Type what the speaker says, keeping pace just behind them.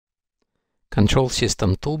Control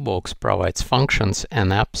System Toolbox provides functions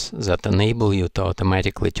and apps that enable you to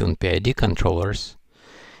automatically tune PID controllers,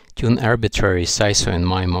 tune arbitrary SISO and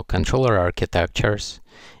MIMO controller architectures,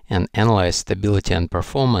 and analyze stability and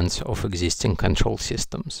performance of existing control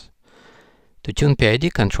systems. To tune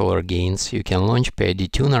PID controller gains, you can launch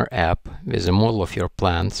PID Tuner app with a model of your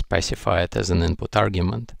plant specified as an input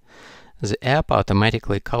argument. The app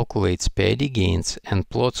automatically calculates PID gains and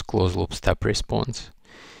plots closed-loop step response.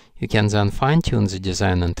 You can then fine-tune the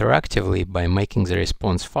design interactively by making the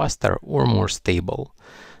response faster or more stable.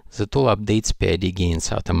 The tool updates PID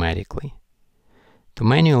gains automatically. To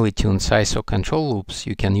manually tune SISO control loops,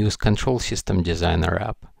 you can use Control System Designer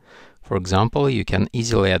app. For example, you can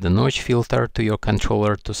easily add a notch filter to your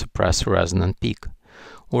controller to suppress resonant peak.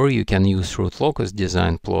 Or you can use root locus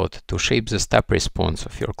design plot to shape the step response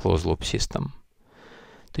of your closed-loop system.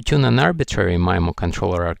 To tune an arbitrary MIMO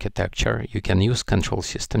controller architecture, you can use Control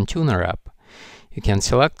System Tuner app. You can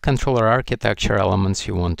select controller architecture elements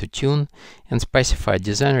you want to tune and specify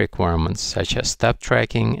design requirements such as step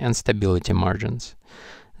tracking and stability margins.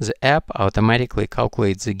 The app automatically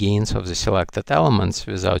calculates the gains of the selected elements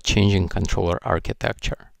without changing controller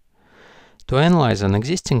architecture. To analyze an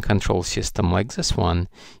existing control system like this one,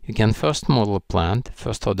 you can first model a plant,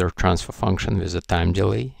 first-order transfer function with a time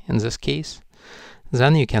delay in this case.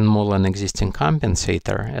 Then you can model an existing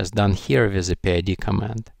compensator, as done here with the PID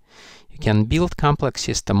command. You can build complex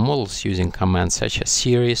system models using commands such as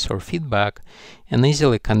series or feedback, and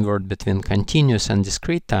easily convert between continuous and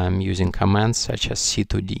discrete time using commands such as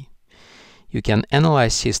C2D. You can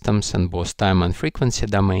analyze systems in both time and frequency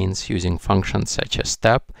domains using functions such as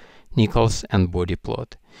step, Nichols, and Bode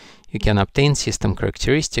plot. You can obtain system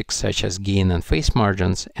characteristics such as gain and phase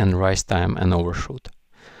margins, and rise time and overshoot.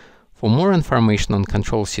 For more information on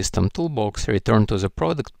Control System Toolbox, return to the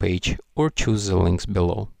product page or choose the links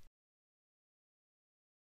below.